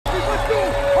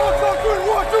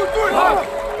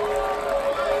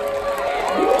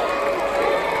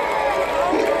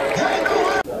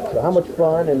how much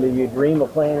fun, and do you dream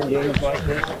of playing in games like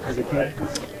this as a kid?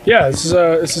 Yeah,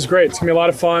 this is great. It's gonna be a lot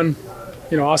of fun.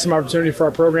 Awesome opportunity for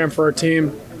our program, for our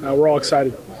team. We're all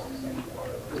excited.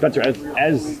 Spencer,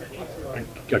 as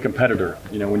a competitor,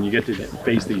 when you get to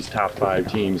face these top 5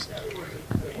 teams,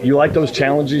 you like those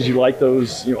challenges? You like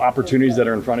those opportunities that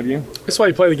are in front of you? That's why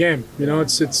you play the game.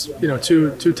 It's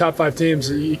two top 5 teams.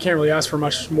 You can't really ask for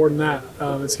much more than that.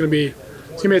 It's gonna be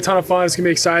a ton of fun. It's gonna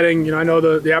be exciting. I know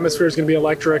the atmosphere is gonna be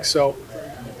electric. So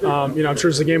I'm sure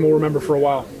it's a game we'll remember for a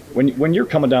while. When you're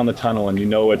coming down the tunnel and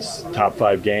it's top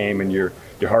 5 game and your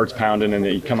heart's pounding and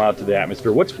you come out to the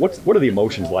atmosphere, what are the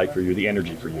emotions like for you? The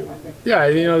energy for you? Yeah,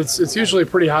 it's usually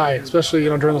pretty high, especially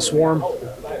during the swarm.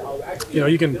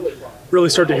 You can really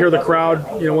start to hear the crowd.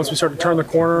 Once we start to turn the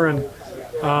corner, and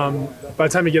by the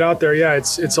time you get out there, yeah,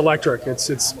 it's electric.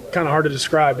 It's kind of hard to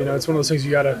describe. It's one of those things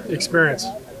you got to experience.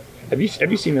 Have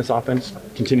you seen this offense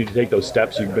continue to take those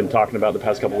steps you've been talking about the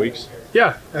past couple of weeks?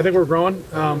 Yeah, I think we're growing.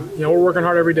 We're working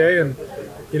hard every day, and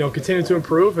continue to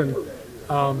improve. And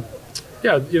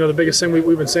the biggest thing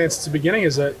we've been saying since the beginning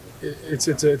is that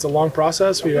it's a long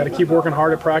process. We got to keep working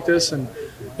hard at practice, and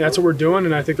that's what we're doing.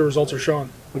 And I think the results are showing.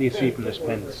 What do you see from this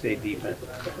Penn State defense?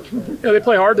 They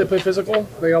play hard. They play physical.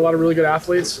 They got a lot of really good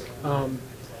athletes.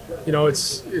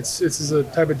 It's a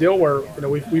type of deal where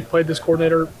we've played this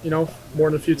coordinator more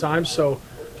than a few times. So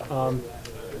a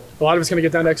lot of it's going to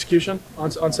get down to execution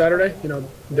on Saturday.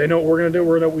 They know what we're going to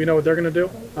do. We know what they're going to do.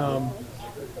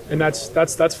 And that's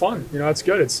fun. That's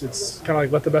good. It's kind of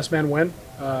like let the best man win.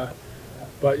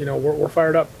 But we're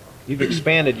fired up. You've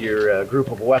expanded your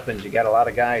group of weapons. You got a lot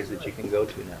of guys that you can go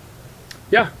to now.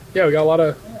 Yeah, we got a lot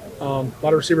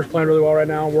of receivers playing really well right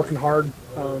now, working hard.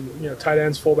 Tight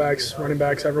ends, fullbacks, running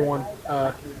backs, everyone.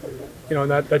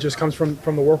 And that just comes from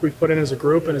the work we've put in as a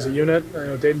group and as a unit,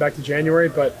 dating back to January.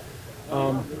 But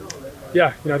I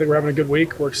think we're having a good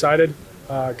week. We're excited.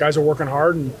 Guys are working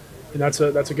hard, and that's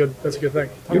a good thing.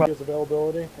 His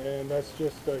availability, and that's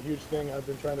just a huge thing I've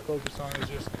been trying to focus on, is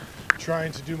just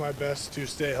trying to do my best to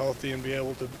stay healthy and be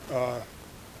able to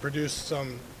produce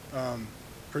some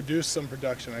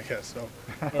production, I guess. So,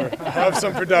 or have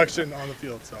some production on the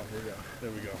field. So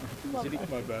there we go.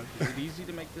 My bad. Is it easy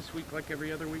to make this week like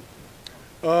every other week?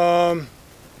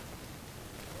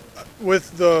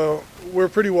 We're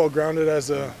pretty well grounded as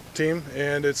a team,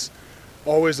 and it's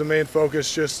always the main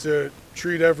focus just to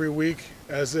treat every week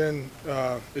as in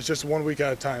it's just 1 week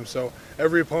at a time. So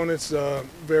every opponent's a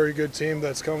very good team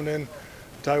that's coming in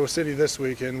to Iowa City this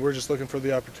week, and we're just looking for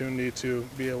the opportunity to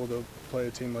be able to play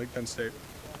a team like Penn State.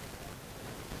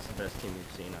 It's the best team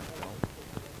you've seen on film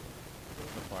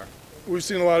so far. We've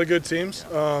seen a lot of good teams.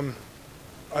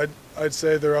 I'd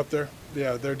say they're up there.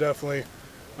 Yeah, they're definitely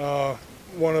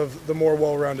one of the more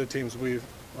well-rounded teams we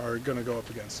are going to go up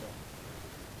against. So.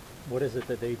 What is it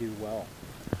that they do well?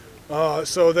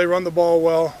 So they run the ball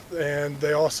well, and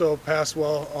they also pass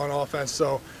well on offense.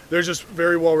 So they're just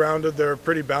very well-rounded. They're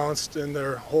pretty balanced in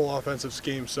their whole offensive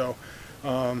scheme. So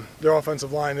their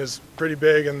offensive line is pretty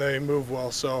big, and they move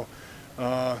well. So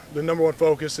the number one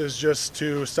focus is just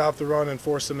to stop the run and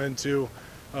force them into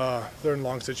third and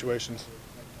long situations.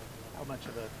 How much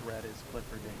of a threat is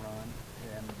Clifford to run,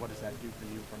 and what does that do for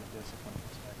you from a discipline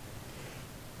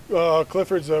perspective?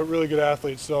 Clifford's a really good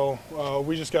athlete, so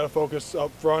we just got to focus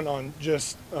up front on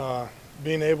just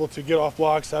being able to get off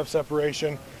blocks, have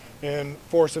separation, and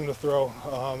force him to throw.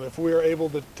 If we are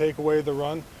able to take away the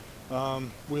run,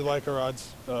 we like our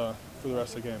odds for the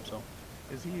rest of the game. So,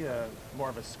 is he more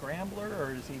of a scrambler,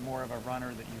 or is he more of a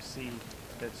runner that you see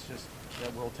that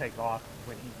will take off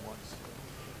when he wants to?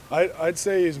 I'd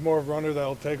say he's more of a runner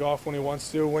that'll take off when he wants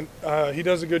to. When he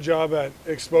does a good job at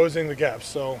exposing the gaps.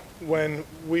 So when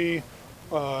we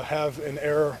have an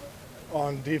error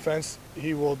on defense,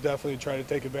 he will definitely try to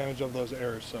take advantage of those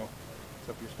errors. So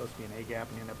if you're supposed to be in A gap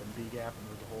and you end up in B gap and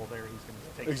there's a hole there, he's going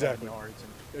to take 7 yards.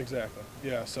 Exactly.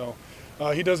 Yeah. So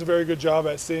he does a very good job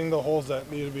at seeing the holes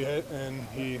that need to be hit, and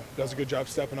he does a good job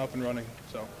stepping up and running.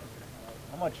 So.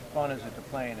 How much fun is it to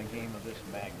play in a game of this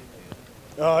magnitude?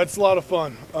 It's a lot of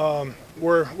fun.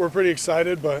 We're pretty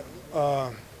excited, but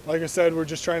like I said, we're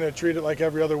just trying to treat it like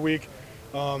every other week.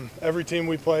 Every team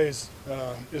we play is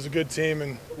a good team,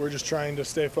 and we're just trying to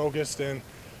stay focused and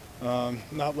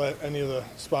not let any of the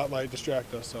spotlight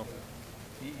distract us. So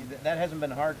that hasn't been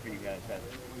hard for you guys, has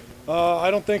it? I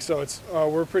don't think so.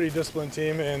 We're a pretty disciplined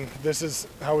team, and this is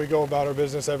how we go about our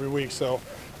business every week. So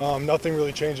nothing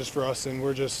really changes for us, and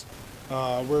we're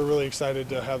really excited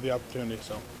to have the opportunity.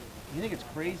 So. You think it's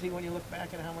crazy when you look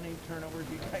back at how many turnovers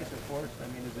you guys have forced? I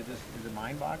mean, is it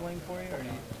mind-boggling for you, or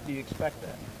do you expect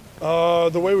that?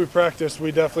 The way we practice,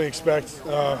 we definitely expect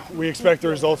the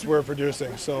results we're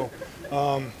producing. So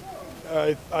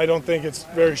I don't think it's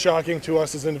very shocking to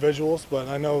us as individuals, but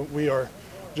I know we are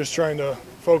just trying to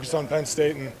focus on Penn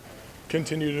State and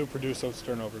continue to produce those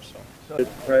turnovers. So.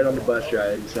 Right on the bus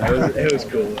ride, so it was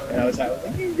cool. And I was like,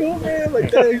 you can go, man,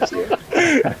 like that.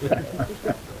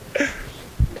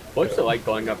 What's it like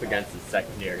going up against the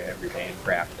secondary every day in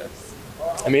practice?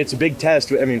 I mean, it's a big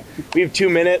test. I mean, we have 2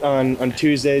 minute on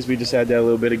Tuesdays. We just had that a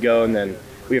little bit ago, and then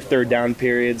we have third down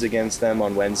periods against them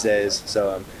on Wednesdays.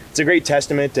 So it's a great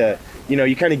testament to,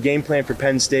 you kind of game plan for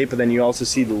Penn State, but then you also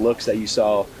see the looks that you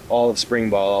saw all of spring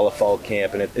ball, all of fall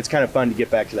camp, and it's kind of fun to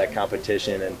get back to that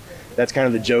competition. And that's kind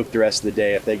of the joke the rest of the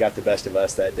day, if they got the best of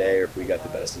us that day or if we got the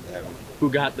best of them.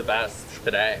 Who got the best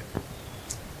today?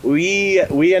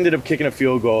 We ended up kicking a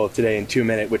field goal today in 2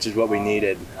 minutes, which is what we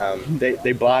needed.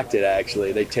 They blocked it,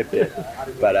 actually. They tipped it.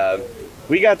 But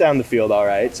we got down the field all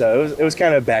right, so it was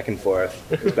kind of back and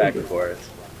forth. It was back and forth.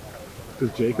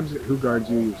 Does Jacobs, who guards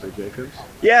you? You say Jacobs?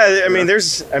 Yeah,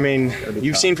 I mean,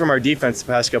 you've seen from our defense the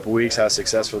past couple weeks how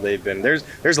successful they've been. There's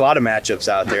a lot of matchups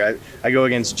out there. I go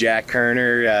against Jack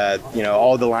Kerner,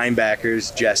 all the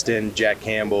linebackers, Justin, Jack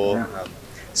Campbell,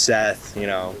 Seth,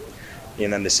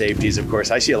 and then the safeties, of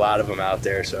course. I see a lot of them out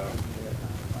there, so.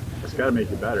 It's got to make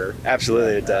you better.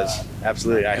 Absolutely, it does.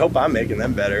 Absolutely. I hope I'm making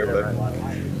them better, but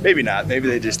maybe not. Maybe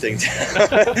they just think.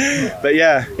 But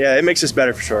yeah, it makes us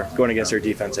better for sure, going against our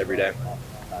defense every day.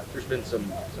 There's been some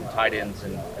tight ends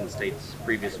in Penn State's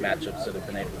previous matchups that have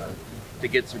been able to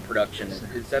get some production.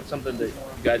 Is that something that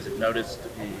you guys have noticed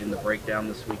in the breakdown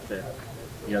this week, that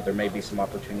there may be some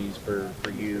opportunities for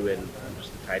you and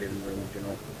just the tight end room in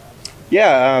general?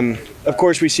 Yeah, of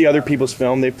course we see other people's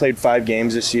film. They've played 5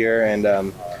 games this year, and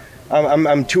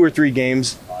I'm 2 or 3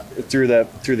 games through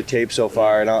the tape so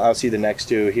far, and I'll see the next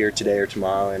 2 here today or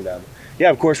tomorrow. And yeah,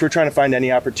 of course we're trying to find any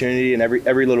opportunity and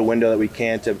every little window that we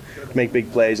can to make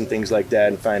big plays and things like that,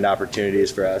 and find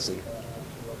opportunities for us. And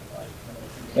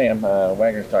Sam,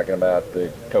 Wagner's talking about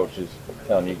the coaches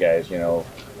telling you guys, you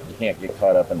can't get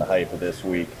caught up in the hype of this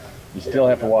week. You still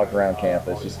have to walk around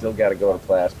campus. You still got to go to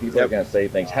class. People are going to say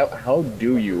things. How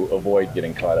do you avoid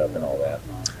getting caught up in all that?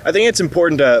 I think it's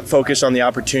important to focus on the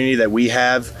opportunity that we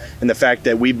have, and the fact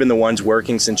that we've been the ones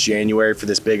working since January for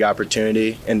this big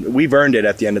opportunity, and we've earned it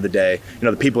at the end of the day.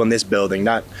 The people in this building,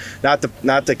 not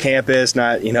the campus,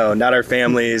 not our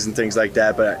families and things like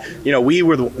that, but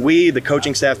we the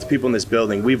coaching staff, the people in this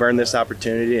building, we've earned this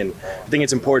opportunity, and I think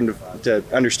it's important to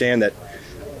understand that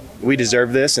we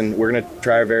deserve this, and we're going to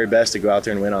try our very best to go out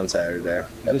there and win on Saturday.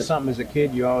 Is this something as a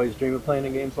kid you always dream of playing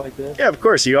in games like this? Yeah, of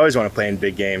course. You always want to play in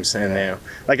big games, and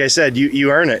like I said,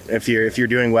 you earn it if you're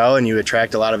doing well and you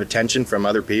attract a lot of attention from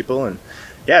other people, and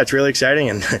yeah, it's really exciting.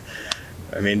 And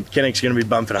I mean, Kinnick's going to be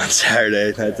bumping on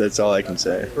Saturday. That's all I can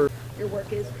say. Your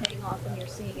work is paying off, and you're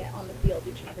seeing it on the field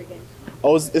each and every game.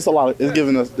 Oh, it's a lot. It's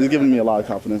giving me a lot of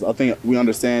confidence. I think we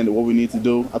understand what we need to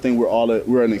do. I think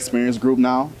we're an experienced group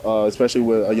now, especially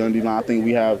with a young D-line. I think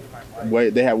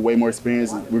they have way more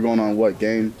experience. We're going on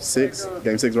game 6?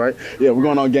 Game 6, right? Yeah, we're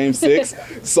going on game 6.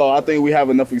 So I think we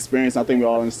have enough experience. I think we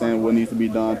all understand what needs to be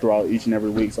done throughout each and every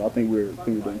week. So I think we're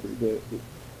doing pretty good.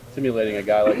 Simulating a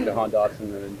guy like Jahan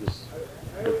Dotson, and just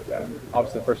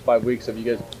obviously the first 5 weeks, have you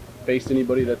guys faced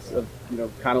anybody that's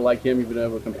kind of like him? You've been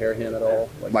able to compare him at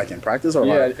all? Like in practice or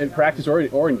in practice or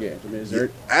in games? I mean, is there?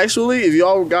 Actually, if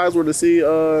y'all guys were to see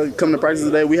come to practice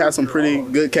today, we had some pretty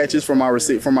good catches from our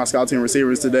scout team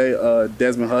receivers today.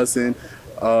 Desmond Hudson,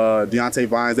 Deontay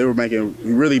Vines, they were making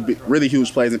really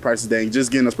huge plays in practice today, and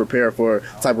just getting us prepared for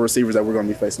the type of receivers that we're going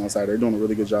to be facing on Saturday. They're doing a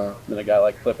really good job. And a guy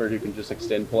like Clifford who can just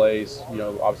extend plays.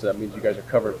 Obviously that means you guys are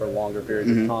covered for longer periods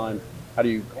of time. How do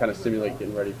you kind of simulate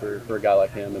getting ready for a guy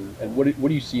like him, and what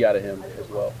do you see out of him as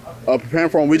well? Preparing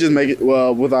for him, we just make it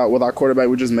with our quarterback.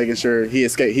 We're just making sure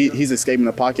he's escaping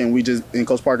the pocket, and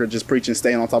Coach Parker just preaching,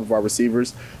 staying on top of our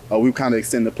receivers. We kind of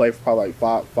extend the play for probably like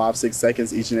 5-6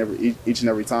 seconds each and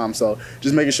every time. So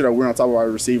just making sure that we're on top of our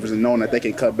receivers and knowing that they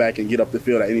can cut back and get up the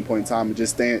field at any point in time, and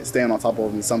just staying on top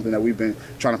of them is something that we've been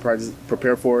trying to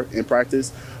prepare for in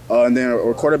practice. And then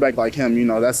a quarterback like him,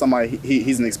 that's somebody,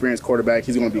 he's an experienced quarterback.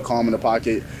 He's going to be calm in the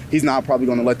pocket. He's not probably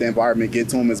going to let the environment get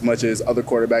to him as much as other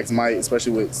quarterbacks might,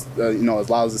 especially with, as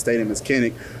loud as the stadium is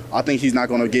Kinnick. I think he's not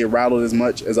going to get rattled as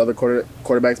much as other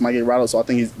quarterbacks might get rattled. So I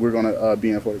think we're going to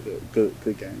be in for a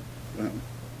good game.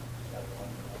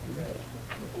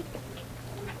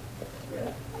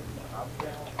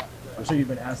 I'm sure you've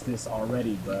been asked this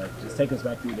already, but just take us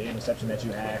back through the interception that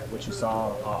you had, what you saw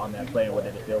on that play, and what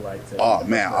did it feel like? Oh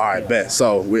man, all right, bet.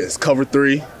 So it's cover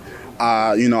 3.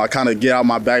 I kind of get out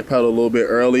my back pedal a little bit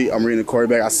early. I'm reading the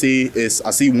quarterback. I see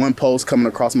one post coming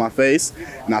across my face,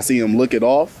 and I see him look it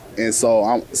off. And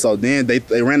so then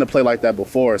they ran the play like that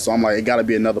before. So I'm like, it got to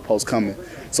be another post coming.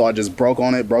 So I just broke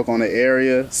on the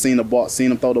area, seen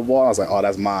him throw the ball. I was like, oh,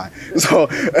 that's mine. So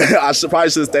I probably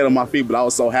should have stayed on my feet, but I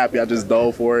was so happy. I just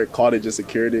dove for it, caught it, just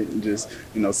secured it, and just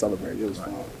celebrated. It was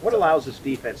fun. What allows this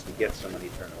defense to get so many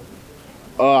turnovers?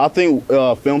 I think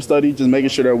film study, just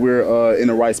making sure that we're in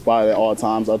the right spot at all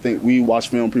times. I think we watch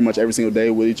film pretty much every single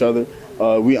day with each other.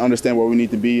 We understand where we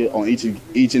need to be on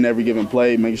each and every given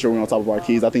play, making sure we're on top of our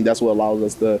keys. I think that's what allows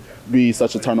us to be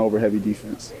such a turnover-heavy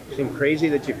defense. Seem crazy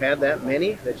that you've had that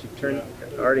many, that you've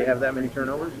already have that many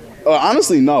turnovers?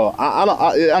 Honestly, no.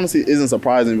 It honestly isn't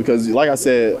surprising because, like I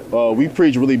said, we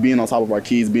preach really being on top of our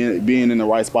keys, being in the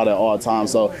right spot at all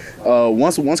times. So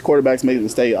once quarterbacks make a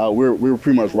mistake, we're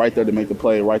pretty much right there to make the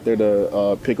play, right there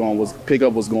to pick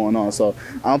up what's going on. So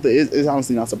I don't think it's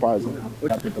honestly not surprising.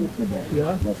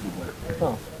 Yeah.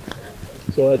 Oh.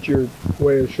 So that's your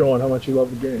way of showing how much you love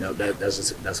the game. No,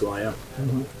 that's who I am.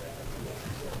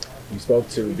 Mm-hmm. You spoke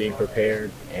to being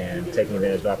prepared and taking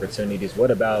advantage of opportunities. What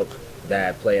about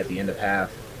that play at the end of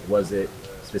half? Was it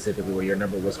specifically where your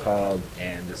number was called?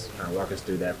 And just kind of walk us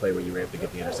through that play where you were able to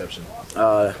get the interception.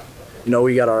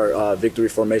 We got our victory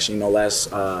formation. last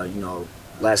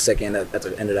second at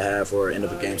the end of the half or end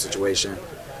of a game situation,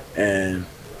 and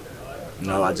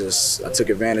I took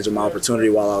advantage of my opportunity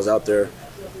while I was out there.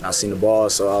 And I seen the ball,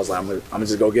 so I was like, I'm gonna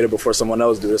just go get it before someone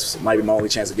else do. This might be my only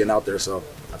chance of getting out there, so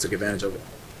I took advantage of it.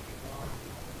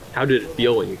 How did it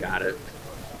feel when you got it?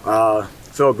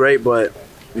 Felt great, but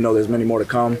there's many more to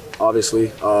come,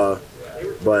 obviously. But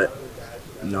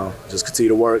just continue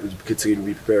to work, continue to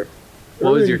be prepared.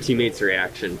 What was your teammates'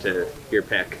 reaction to your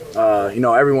pick?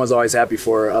 Everyone's always happy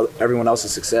for everyone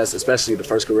else's success, especially the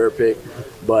first career pick.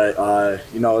 But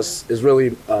it's really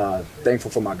thankful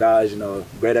for my guys.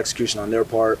 Great execution on their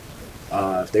part.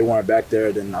 If they weren't back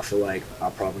there, then I feel like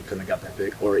I probably couldn't have got that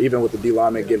pick. Or even with the D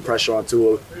lineman getting pressure on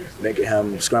Tua, making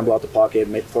him scramble out the pocket,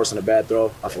 forcing a bad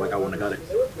throw, I feel like I wouldn't have got it.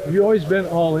 Have you always been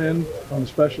all in on the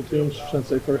special teams since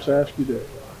they first asked you to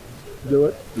do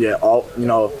it? Yeah,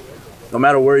 no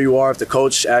matter where you are, if the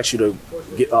coach asks you to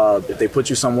get, if they put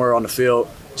you somewhere on the field,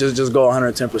 just go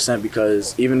 110%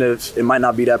 because even if it might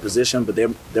not be that position, but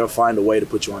they'll find a way to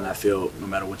put you on that field no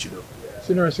matter what you do. It's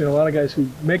interesting. A lot of guys who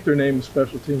make their name in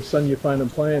special teams, suddenly you find them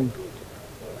playing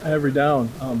every down.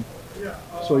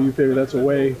 So you figure that's a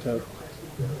way to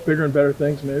bigger and better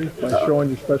things maybe by showing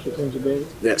your special teams ability.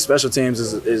 Yeah, special teams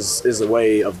is a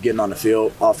way of getting on the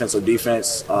field, offense or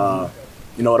defense.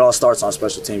 It all starts on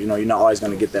special teams. You're not always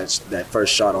going to get that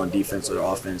first shot on defense or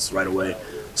offense right away.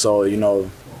 So,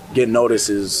 getting noticed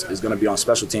is going to be on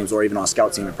special teams or even on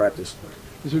scout team in practice.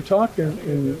 Is there talk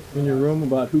in your room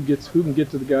about who can get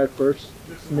to the guy first,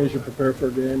 as you prepare for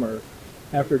a game or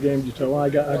after a game? Do you tell, I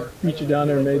beat you down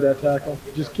there and made that tackle?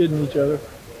 Just kidding each other?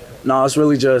 No, it's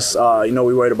really just,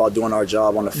 we worried about doing our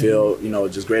job on the field,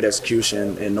 just great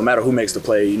execution. And no matter who makes the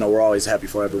play, we're always happy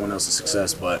for everyone else's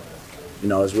success. But,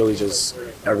 it's really just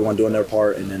everyone doing their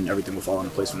part and then everything will fall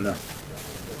into place from there.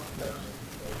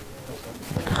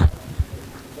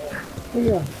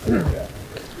 Yeah.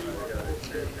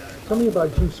 Tell me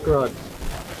about Hugh Scruggs.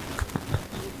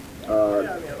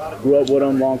 Grew up with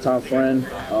him, longtime friend.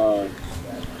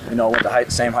 Went to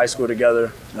same high school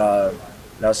together.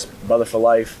 That's brother for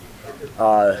life.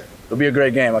 It'll be a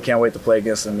great game. I can't wait to play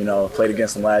against him. Played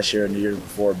against him last year and the years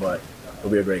before, but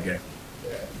it'll be a great game.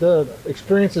 The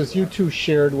experiences you two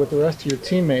shared with the rest of your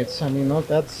teammates,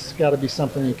 that's got to be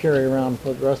something you carry around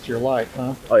for the rest of your life,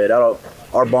 huh? Oh yeah,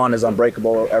 our bond is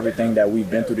unbreakable. Everything that we've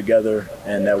been through together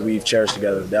and that we've cherished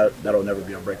together, that'll never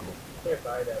be unbreakable.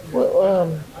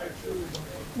 Well,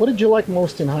 what did you like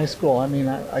most in high school?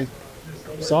 I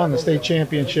saw in the state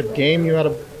championship game you had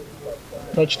a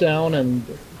touchdown, and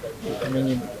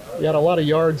you had a lot of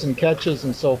yards and catches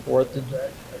and so forth. Did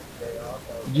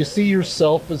you see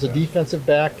yourself as a defensive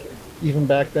back even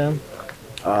back then?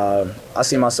 I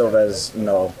see myself as,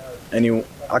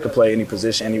 I could play any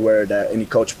position anywhere that any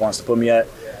coach wants to put me at.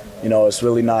 It's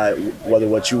really not whether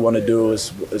what you want to do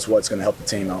is what's going to help the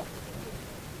team out.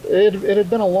 It had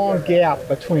been a long gap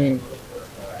between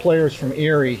players from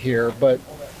Erie here, but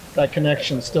that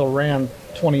connection still ran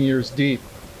 20 years deep.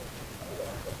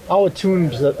 How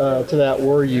attuned to that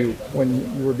were you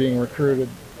when you were being recruited?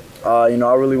 I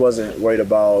really wasn't worried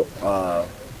about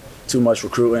too much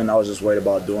recruiting. I was just worried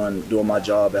about doing my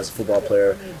job as a football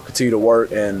player, continue to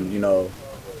work and,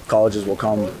 colleges will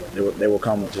come. They will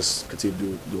come. Just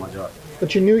continue to do my job.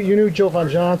 But you knew Jovan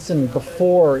Johnson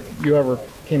before you ever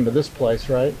came to this place,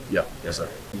 right? Yeah. Yes, sir.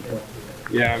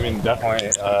 Yeah, I mean, definitely,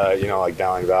 like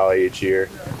Dowling Valley each year.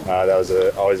 That was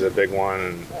always a big one,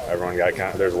 and everyone got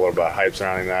there's a little bit of hype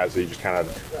surrounding that, so you just kind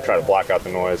of try to block out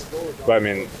the noise. But I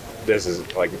mean, this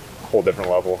is like a whole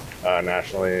different level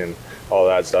nationally and all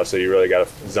that stuff, so you really got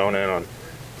to zone in on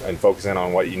and focus in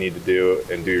on what you need to do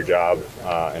and do your job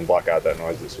and block out that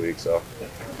noise this week. So,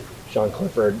 Sean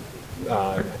Clifford,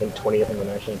 I think 20th in the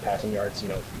nation in passing yards.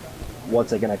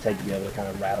 What's it going to take to be able to kind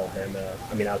of rattle him?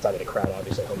 Outside of the crowd,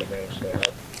 obviously, home advantage.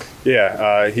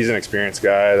 Yeah, he's an experienced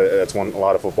guy that's won a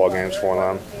lot of football games for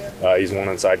them. He's won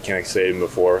inside Kinnick Stadium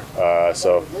before,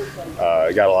 so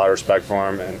got a lot of respect for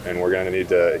him, and we're going to need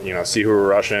to see who we're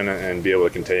rushing and be able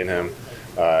to contain him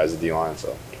as a D-line.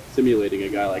 So, simulating a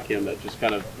guy like him that just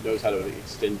kind of knows how to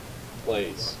extend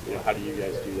plays. How do you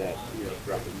guys do that?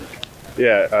 Throughout the week?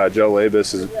 Yeah, Joe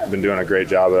Labus has been doing a great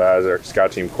job of that as our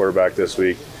scout team quarterback this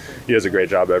week. He does a great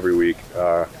job every week,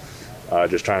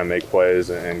 just trying to make plays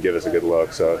and give us a good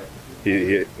look. So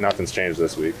he nothing's changed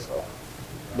this week. So.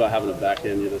 About having a back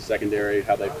end, the secondary,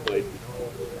 how they played.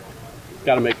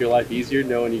 Got to make your life easier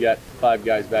knowing you got 5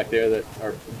 guys back there that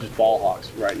are just ball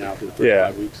hawks right now for the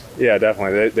first 5 weeks. Yeah,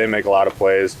 definitely. They make a lot of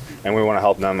plays, and we want to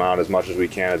help them out as much as we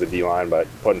can as a D-line by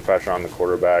putting pressure on the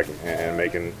quarterback and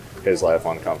making his life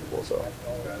uncomfortable. So.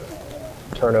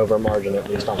 Turnover margin, at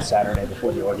least on Saturday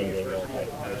before the Oregon game.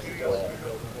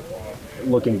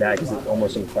 Looking back, is it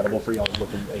almost incredible for y'all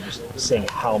just seeing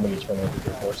how many turnovers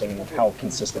you're forcing and how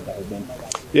consistent that has been?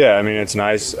 Yeah, I mean, it's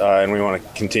nice, and we want to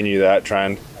continue that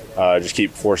trend. Just keep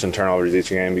forcing turnovers each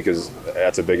game because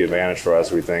that's a big advantage for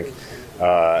us, we think.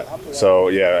 So,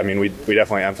 yeah, I mean, we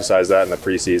definitely emphasize that in the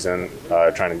preseason,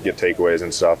 trying to get takeaways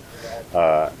and stuff.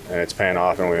 And it's paying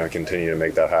off, and we're going to continue to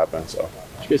make that happen. So.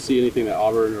 Did you guys see anything that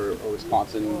Auburn or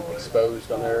Wisconsin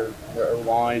exposed on their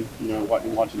line,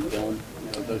 watching film,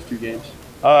 those 2 games?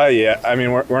 Yeah, I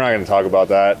mean, we're not going to talk about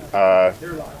that.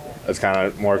 It's kind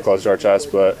of more close to our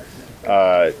chest, but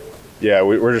yeah,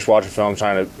 we're just watching film,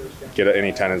 trying to get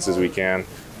any tendencies we can,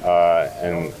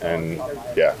 and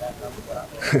yeah.